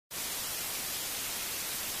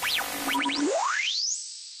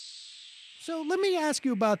So let me ask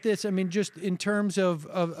you about this. I mean, just in terms of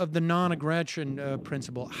the non-aggression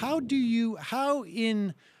principle, how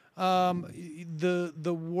in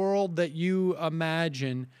the world that you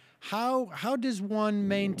imagine, how does one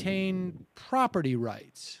maintain property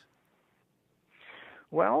rights?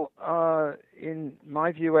 Well, in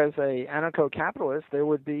my view, as a anarcho-capitalist, there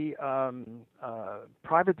would be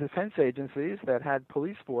private defense agencies that had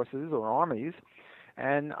police forces or armies.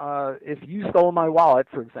 And if you stole my wallet,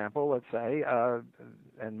 for example, let's say,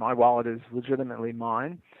 and my wallet is legitimately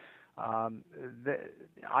mine, um, th-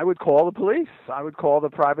 I would call the police. I would call the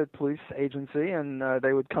private police agency, and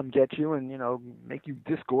they would come get you and make you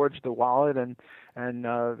disgorge the wallet and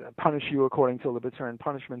punish you according to libertarian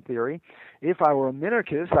punishment theory. If I were a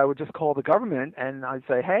minarchist, I would just call the government and I'd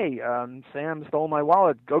say, "Hey, Sam stole my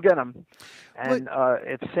wallet. Go get him." But And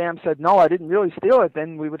if Sam said, "No, I didn't really steal it,"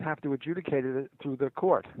 then we would have to adjudicate it through the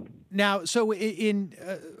court. now, so in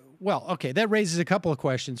well, okay, that raises a couple of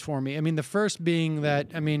questions for me. I mean, the first being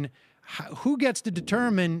that, I mean, who gets to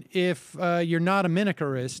determine if you're not a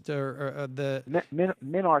minarchist or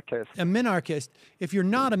Minarchist. a minarchist? If you're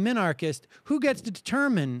not a minarchist, who gets to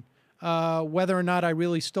determine whether or not I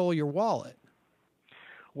really stole your wallet?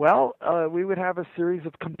 Well, we would have a series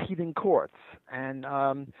of competing courts. And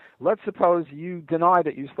let's suppose you deny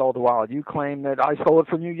that you stole the wallet. You claim that I stole it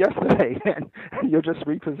from you yesterday and you're just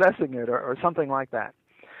repossessing it or something like that.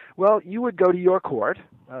 Well, you would go to your court,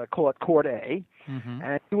 call it Court A,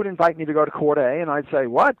 and you would invite me to go to Court A, and I'd say,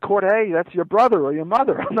 "What? Court A? That's your brother or your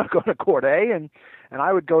mother. I'm not going to Court A." And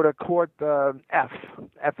I would go to Court F.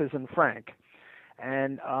 F is in Frank.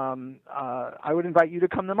 And I would invite you to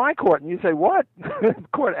come to my court, and you say, "What?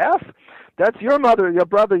 Court F? That's your mother, your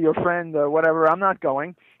brother, your friend, whatever. I'm not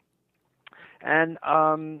going." And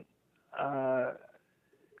now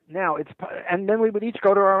and then we would each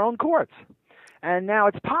go to our own courts. And now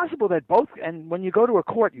it's possible that and when you go to a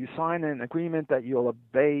court, you sign an agreement that you'll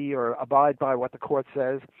obey or abide by what the court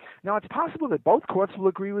says. Now it's possible that both courts will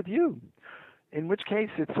agree with you, in which case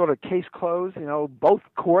it's sort of case closed. Both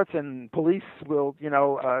courts and police will,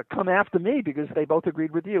 come after me because they both agreed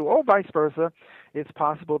with you, or vice versa. It's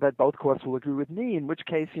possible that both courts will agree with me, in which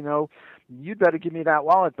case, you'd better give me that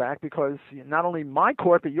wallet back because not only my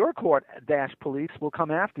court, but your court dash police will come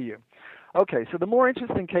after you. Okay, so the more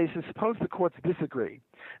interesting case is suppose the courts disagree.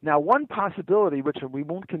 Now, one possibility, which we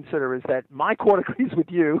won't consider, is that my court agrees with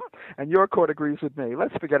you and your court agrees with me.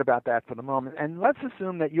 Let's forget about that for the moment. And let's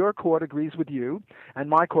assume that your court agrees with you and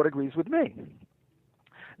my court agrees with me.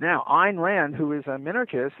 Now, Ayn Rand, who is a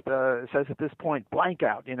minarchist, says at this point, blank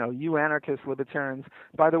out. You anarchists, libertarians.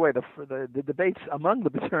 By the way, the debates among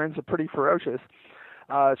libertarians are pretty ferocious.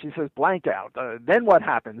 She says, blank out. Then what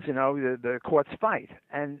happens? The courts fight.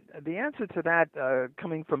 And the answer to that,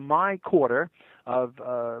 coming from my quarter of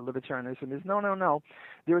libertarianism, is no.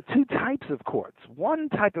 There are two types of courts. One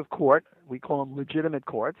type of court, we call them legitimate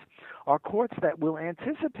courts, are courts that will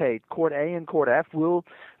anticipate. Court A and Court F will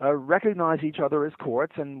recognize each other as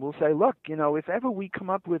courts and will say, look, if ever we come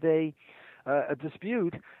up with a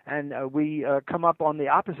dispute and we come up on the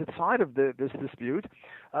opposite side of this dispute,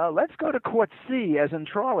 let's go to Court C, as in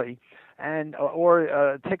Charlie, and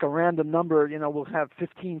or take a random number. We'll have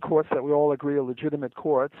 15 courts that we all agree are legitimate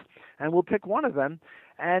courts, and we'll pick one of them,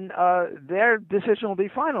 and their decision will be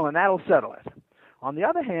final, and that'll settle it. On the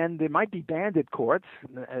other hand, there might be bandit courts.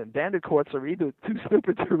 Bandit courts are either too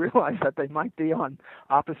stupid to realize that they might be on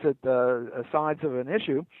opposite sides of an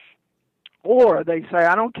issue, or they say,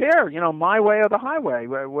 I don't care, my way or the highway.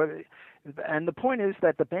 And the point is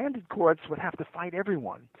that the bandit courts would have to fight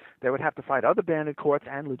everyone. They would have to fight other bandit courts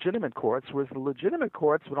and legitimate courts, whereas the legitimate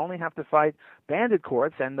courts would only have to fight bandit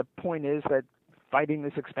courts. And the point is that fighting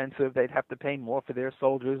is expensive. They'd have to pay more for their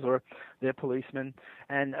soldiers or their policemen.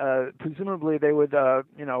 And presumably they would,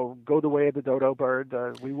 go the way of the dodo bird.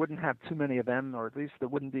 We wouldn't have too many of them, or at least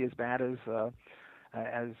it wouldn't be as bad as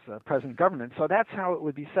present government. So that's how it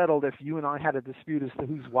would be settled if you and I had a dispute as to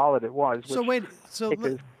whose wallet it was. Which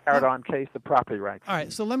is paradigm case of property rights. All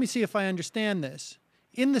right, so let me see if I understand this.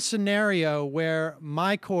 In the scenario where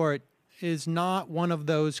my court is not one of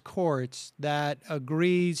those courts that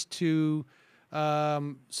agrees to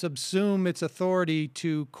subsume its authority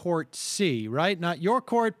to Court C, right? Not your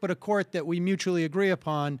court, but a court that we mutually agree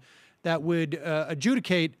upon that would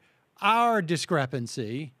adjudicate our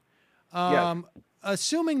discrepancy. Yes.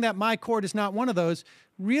 Assuming that my court is not one of those,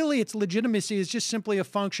 really its legitimacy is just simply a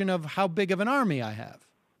function of how big of an army I have.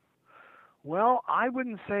 Well, I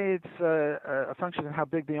wouldn't say it's a function of how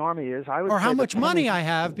big the army is. I would or say how much money I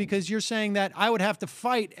have, because you're saying that I would have to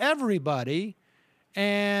fight everybody,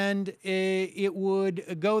 and it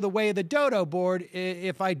would go the way of the dodo bird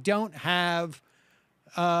if I don't have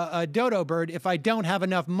a dodo bird, if I don't have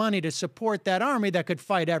enough money to support that army that could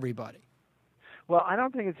fight everybody. Well, I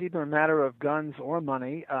don't think it's either a matter of guns or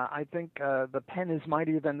money. I think the pen is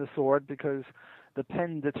mightier than the sword because the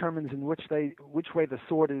pen determines in which way the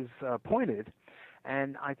sword is pointed.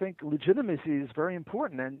 And I think legitimacy is very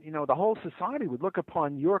important. And, the whole society would look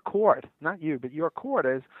upon your court, not you, but your court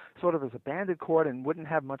as sort of as a bandit court and wouldn't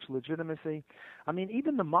have much legitimacy. I mean,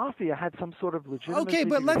 even the mafia had some sort of legitimacy. Okay,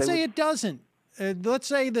 but let's say it doesn't. Let's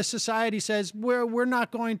say the society says, we're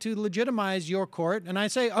not going to legitimize your court. And I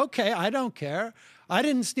say, okay, I don't care. I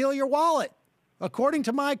didn't steal your wallet, according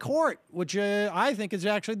to my court, which I think is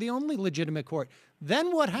actually the only legitimate court.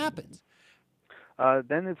 Then what happens?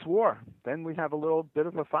 Then it's war. Then we have a little bit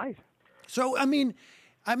of a fight. So, I mean,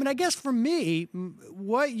 I guess for me,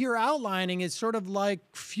 what you're outlining is sort of like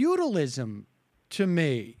feudalism to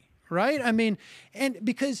me, right? I mean, and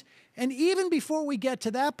even before we get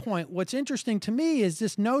to that point, what's interesting to me is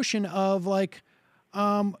this notion of like,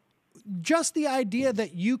 just the idea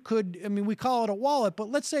that you could, we call it a wallet, but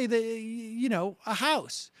let's say that, a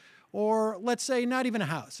house. Or let's say not even a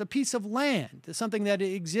house, a piece of land, something that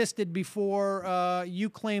existed before you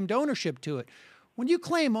claimed ownership to it. When you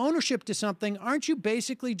claim ownership to something, aren't you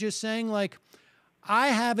basically just saying, like, I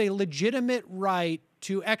have a legitimate right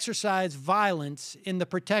to exercise violence in the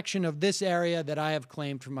protection of this area that I have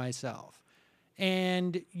claimed for myself?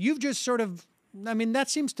 And you've just sort of, that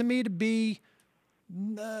seems to me to be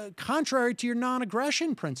contrary to your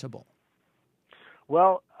non-aggression principle.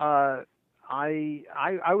 Well, I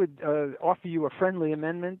would offer you a friendly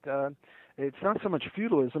amendment. It's not so much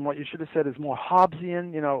feudalism. What you should have said is more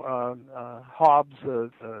Hobbesian, Hobbes,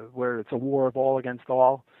 where it's a war of all against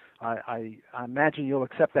all. I imagine you'll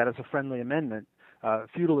accept that as a friendly amendment.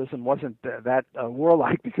 Feudalism wasn't that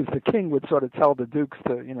warlike because the king would sort of tell the dukes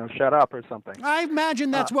to, shut up or something. I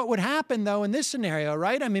imagine that's what would happen, though, in this scenario,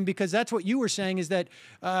 right? Because that's what you were saying is that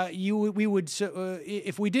we would,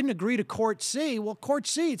 if we didn't agree to Court C, well, Court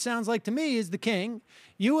C, it sounds like to me, is the king.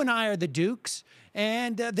 You and I are the dukes,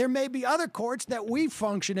 and there may be other courts that we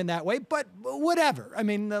function in that way, but whatever.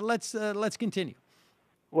 Let's continue.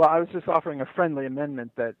 Well, I was just offering a friendly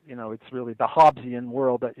amendment that, it's really the Hobbesian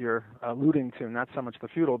world that you're alluding to, not so much the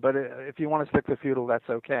feudal. But if you want to stick to feudal, that's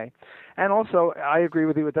okay. And also, I agree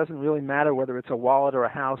with you. It doesn't really matter whether it's a wallet or a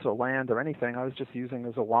house or land or anything. I was just using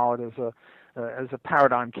as a wallet as a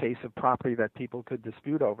paradigm case of property that people could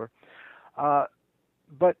dispute over.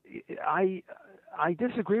 But I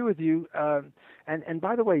disagree with you. And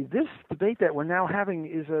by the way, this debate that we're now having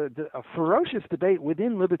is a ferocious debate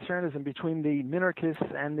within libertarianism between the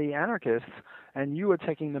minarchists and the anarchists. And you are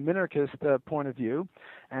taking the minarchist point of view,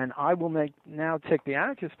 and I will now take the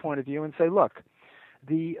anarchist point of view and say, look,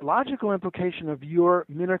 the logical implication of your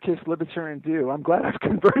minarchist libertarian view, I'm glad I've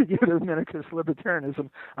converted you to minarchist libertarianism.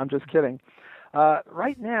 I'm just kidding.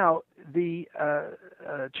 Right now, the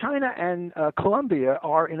China and Colombia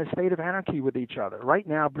are in a state of anarchy with each other. Right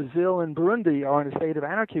now, Brazil and Burundi are in a state of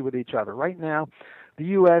anarchy with each other. Right now, the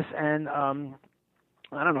U.S. and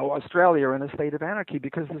Australia are in a state of anarchy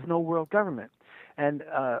because there's no world government. And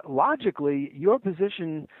logically, your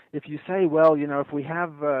position, if you say, well, if we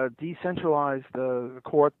have decentralized the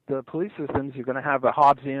police systems, you're going to have a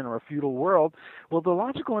Hobbesian or a feudal world. Well, the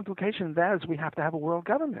logical implication of that is we have to have a world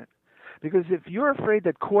government. Because if you're afraid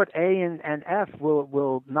that Court A and F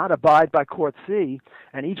will not abide by Court C,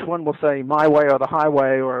 and each one will say my way or the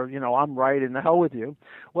highway, or I'm right and the hell with you,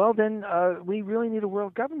 well then we really need a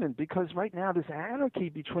world government, because right now there's anarchy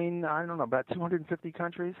between about 250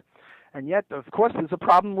 countries, and yet of course there's a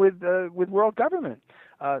problem with world government,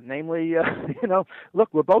 namely look,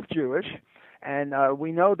 we're both Jewish. And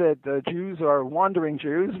we know that the Jews are wandering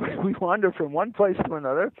Jews. We wander from one place to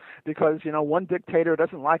another because, one dictator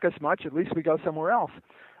doesn't like us much. At least we go somewhere else.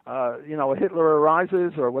 Hitler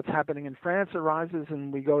arises, or what's happening in France arises,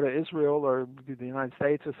 and we go to Israel or the United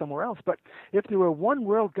States or somewhere else. But if there were one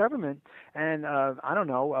world government, and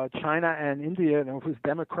China and India, and if it was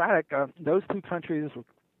democratic, those two countries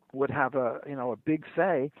would have a big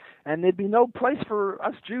say, and there'd be no place for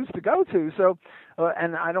us Jews to go to. So,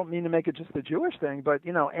 and I don't mean to make it just a Jewish thing, but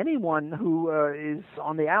anyone who is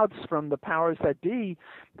on the outs from the powers that be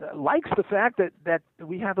likes the fact that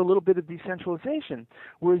we have a little bit of decentralization.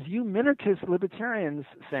 Whereas you minarchist libertarians,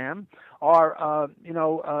 Sam, are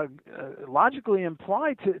logically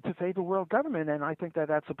implied to favor world government, and I think that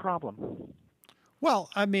that's a problem. Well,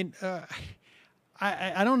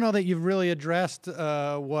 I don't know that you've really addressed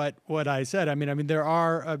what I said. I mean, there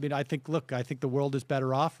are. I mean, I think. Look, I think the world is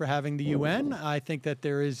better off for having the UN. I think that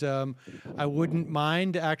there is. I wouldn't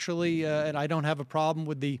mind actually, and I don't have a problem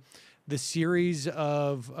with the series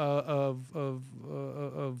of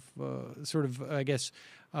sort of, I guess,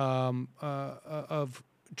 of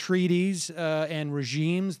treaties and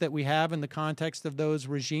regimes that we have in the context of those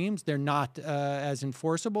regimes. They're not as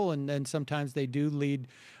enforceable, and then sometimes they do lead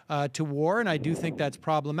to war, and I do think that's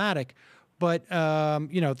problematic. But,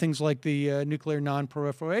 things like the Nuclear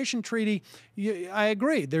Non-Proliferation Treaty, I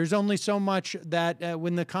agree. There's only so much that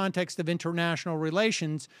in the context of international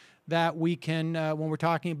relations that we can, when we're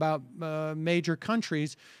talking about major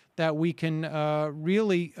countries, that we can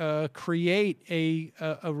really create a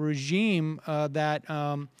regime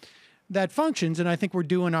that functions, and I think we're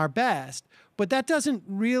doing our best. But that doesn't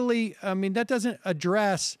really, that doesn't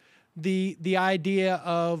address the idea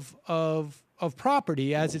of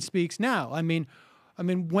property as it speaks now. I mean,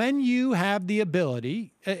 when you have the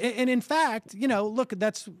ability, and in fact, look,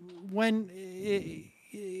 that's when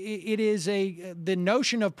it is the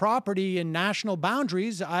notion of property and national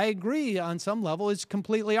boundaries, I agree on some level, is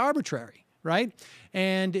completely arbitrary, right?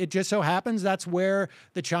 And it just so happens that's where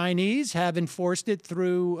the Chinese have enforced it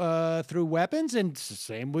through weapons, and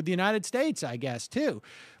same with the United States, I guess, too.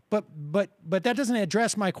 But that doesn't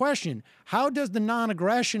address my question. How does the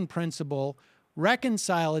non-aggression principle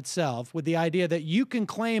reconcile itself with the idea that you can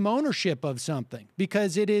claim ownership of something?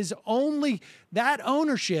 Because it is only that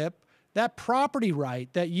ownership, that property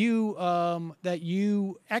right that you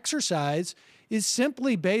exercise, is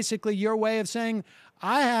simply basically your way of saying,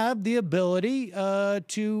 I have the ability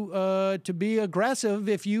to be aggressive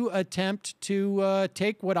if you attempt to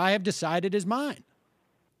take what I have decided is mine.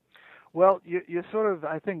 Well, you're sort of,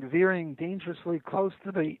 I think, veering dangerously close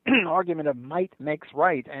to the argument of might makes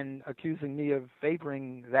right, and accusing me of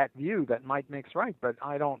favoring that view, that might makes right. But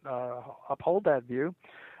I don't uphold that view.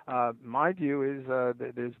 My view is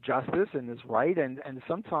that there's justice and there's right, and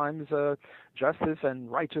sometimes justice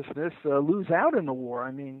and righteousness lose out in the war.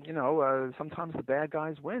 I mean, sometimes the bad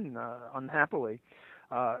guys win, unhappily.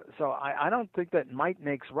 So I don't think that might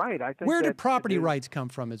makes right. I think where did property rights come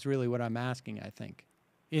from is really what I'm asking, I think.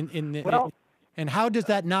 And how does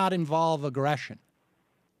that not involve aggression?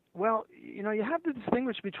 Well, you have to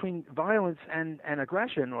distinguish between violence and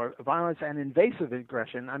aggression, or violence and invasive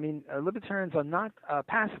aggression. I mean, libertarians are not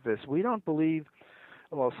pacifists. We don't believe,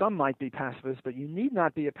 well, some might be pacifists, but you need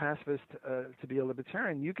not be a pacifist to be a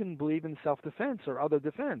libertarian. You can believe in self-defense or other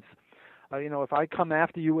defense. If I come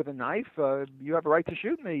after you with a knife, you have a right to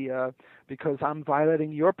shoot me because I'm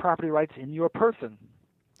violating your property rights in your person.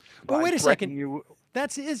 But wait a second.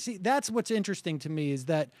 That's what's interesting to me, is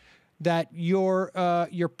that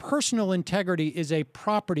your personal integrity is a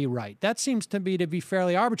property right. That seems to me to be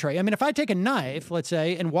fairly arbitrary. I mean, if I take a knife, let's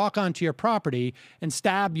say, and walk onto your property and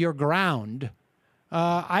stab your ground,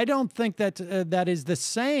 I don't think that that is the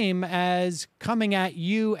same as coming at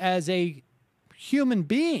you as a human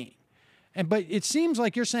being. But it seems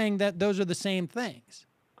like you're saying that those are the same things.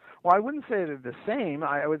 Well, I wouldn't say they're the same.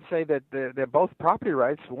 I would say that they're both property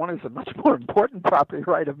rights. One is a much more important property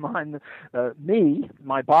right of mine,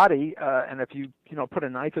 my body. And if you put a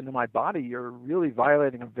knife into my body, you're really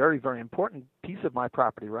violating a very, very important piece of my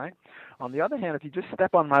property right. On the other hand, if you just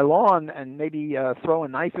step on my lawn and maybe throw a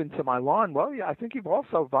knife into my lawn, well, yeah, I think you've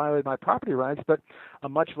also violated my property rights, but a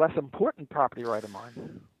much less important property right of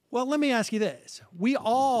mine. Well, let me ask you this: we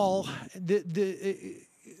all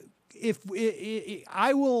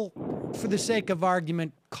I will, for the sake of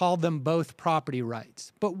argument, call them both property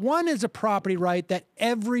rights. But one is a property right that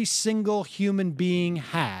every single human being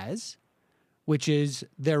has, which is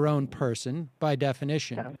their own person by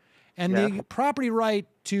definition. Yeah. And the property right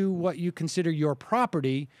to what you consider your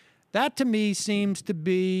property, that to me seems to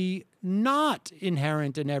be not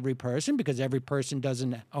inherent in every person, because every person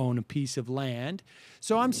doesn't own a piece of land.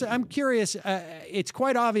 So I'm curious. It's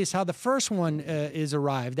quite obvious how the first one is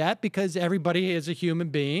arrived at, because everybody is a human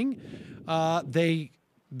being. They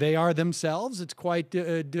are themselves. It's quite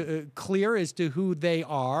clear as to who they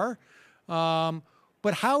are.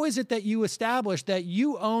 But how is it that you establish that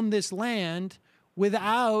you own this land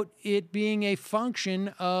without it being a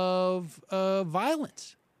function of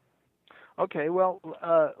violence? Okay, well,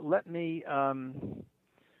 let me answer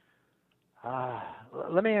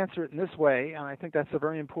it in this way, and I think that's a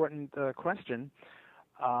very important question.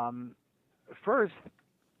 First,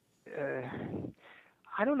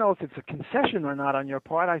 I don't know if it's a concession or not on your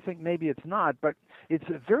part. I think maybe it's not, but it's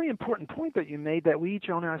a very important point that you made, that we each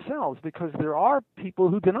own ourselves, because there are people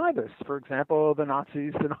who deny this. For example, the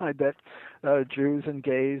Nazis denied that Jews and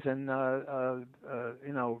gays and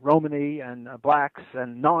Romani and blacks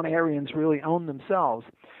and non-Aryans really own themselves.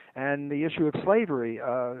 And the issue of slavery,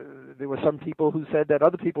 there were some people who said that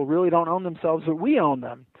other people really don't own themselves, but we own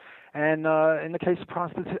them. And in the case of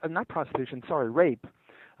rape.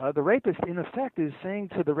 The rapist, in effect, is saying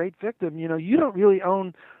to the rape victim, you don't really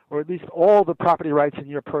own, or at least all the property rights in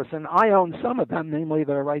your person. I own some of them, namely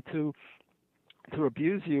the right to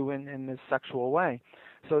abuse you in this sexual way.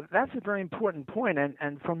 So that's a very important point.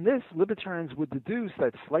 And from this, libertarians would deduce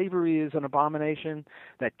that slavery is an abomination,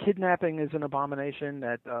 that kidnapping is an abomination,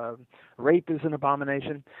 that rape is an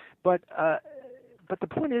abomination. But the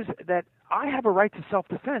point is that I have a right to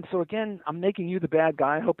self-defense. So again, I'm making you the bad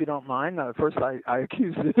guy. I hope you don't mind. First, I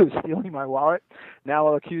accused you of stealing my wallet. Now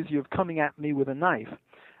I'll accuse you of coming at me with a knife,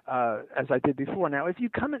 as I did before. Now, if you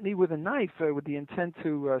come at me with a knife with the intent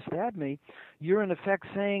to stab me, you're in effect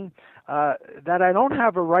saying that I don't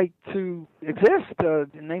have a right to exist,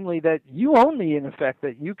 namely that you own me, in effect,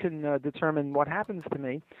 that you can determine what happens to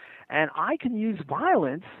me. And I can use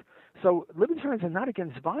violence. So libertarians are not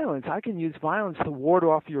against violence. I can use violence to ward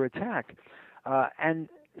off your attack. And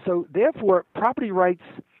so therefore, property rights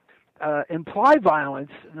imply violence,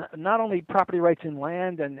 not only property rights in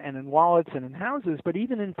land and in wallets and in houses, but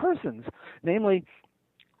even in persons. Namely,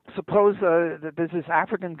 suppose that there's this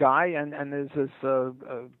African guy and there's this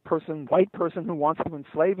white person who wants to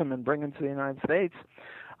enslave him and bring him to the United States.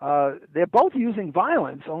 They're both using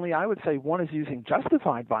violence, only I would say one is using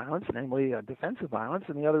justified violence, namely defensive violence,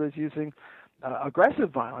 and the other is using aggressive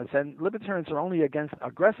violence. And libertarians are only against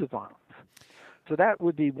aggressive violence. So that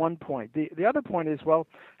would be one point. The other point is, well,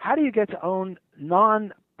 how do you get to own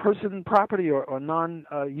non-person property or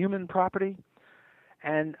non-human property?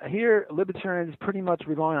 And here libertarians pretty much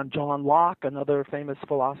rely on John Locke, another famous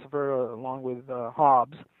philosopher, along with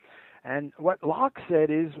Hobbes. And what Locke said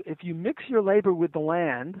is, if you mix your labor with the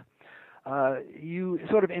land, you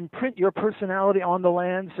sort of imprint your personality on the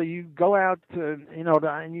land. So you go out,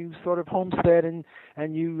 and you sort of homestead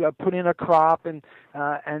and you put in a crop and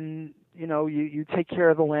you take care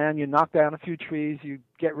of the land. You knock down a few trees, you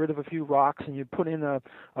get rid of a few rocks, and you put in a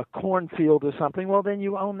cornfield or something. Well, then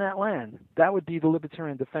you own that land. That would be the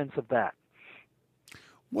libertarian defense of that.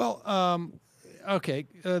 Well, okay.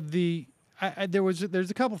 There's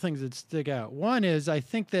a couple things that stick out. One is, I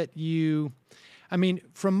think that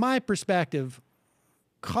from my perspective,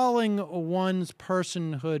 calling one's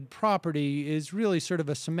personhood property is really sort of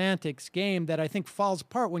a semantics game that I think falls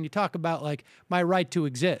apart when you talk about like my right to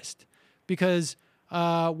exist. Because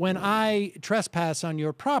when I trespass on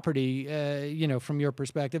your property, from your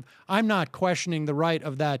perspective, I'm not questioning the right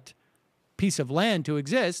of that piece of land to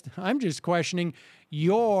exist. I'm just questioning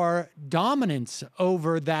your dominance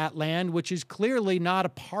over that land, which is clearly not a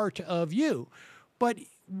part of you. But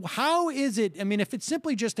how is it, if it's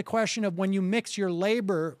simply just a question of when you mix your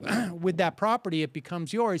labor with that property, it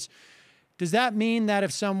becomes yours, does that mean that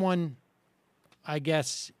if someone, I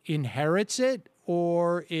guess, inherits it,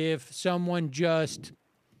 or if someone just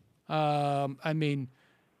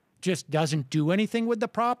doesn't do anything with the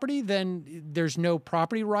property, then there's no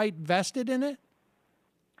property right vested in it?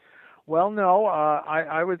 Well, no.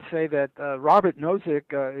 I would say that Robert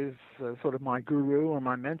Nozick is sort of my guru or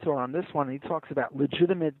my mentor on this one. He talks about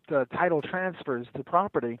legitimate title transfers to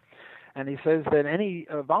property, and he says that any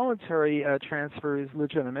voluntary transfer is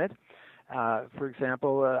legitimate. For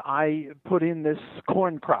example, I put in this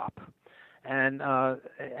corn crop, and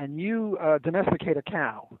you domesticate a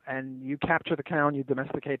cow, and you capture the cow and you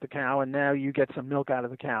domesticate the cow, and now you get some milk out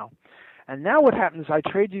of the cow. And now what happens, I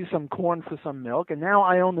trade you some corn for some milk, and now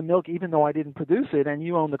I own the milk even though I didn't produce it, and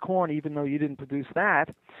you own the corn even though you didn't produce that.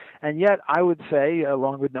 And yet I would say,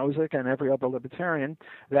 along with Nozick and every other libertarian,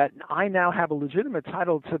 that I now have a legitimate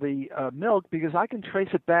title to the milk because I can trace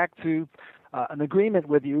it back to an agreement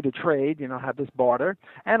with you to trade, have this barter,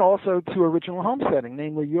 and also to original homesteading.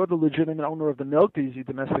 Namely, you're the legitimate owner of the milk because you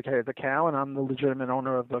domesticated the cow, and I'm the legitimate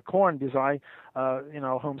owner of the corn because I,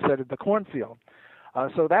 homesteaded the cornfield.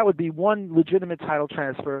 So that would be one legitimate title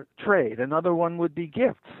transfer trade. Another one would be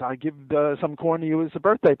gifts. I give some corn to you as a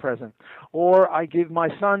birthday present. Or I give my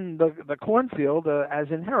son the cornfield as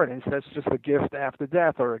inheritance. That's just a gift after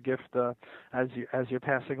death, or a gift as you're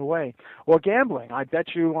passing away. Or gambling. I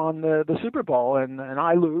bet you on the Super Bowl, and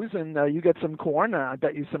I lose, and you get some corn. I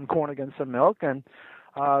bet you some corn against some milk, and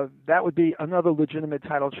that would be another legitimate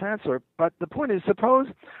title transfer. But the point is, suppose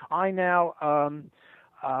I now,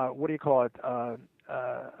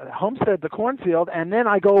 homestead the cornfield, and then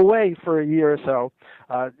I go away for a year or so.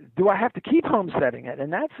 Do I have to keep homesteading it?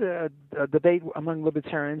 And that's a debate among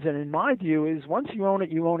libertarians. And in my view, is once you own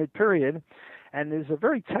it, period. And there's a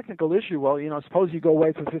very technical issue. Well, suppose you go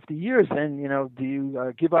away for 50 years, then, do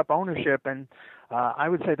you give up ownership? And I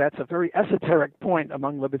would say that's a very esoteric point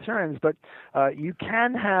among libertarians. But you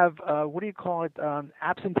can have, what do you call it,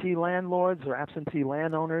 absentee landlords or absentee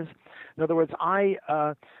landowners. In other words, I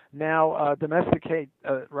now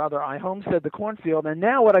I homestead the cornfield, and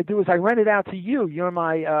now what I do is I rent it out to you. You're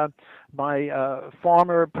my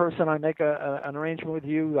farmer person. I make an arrangement with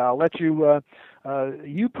you. I'll let you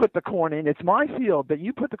you put the corn in. It's my field, but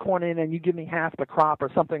you put the corn in and you give me half the crop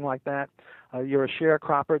or something like that. You're a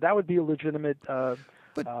sharecropper. That would be a legitimate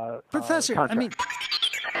But Professor, contract. I mean,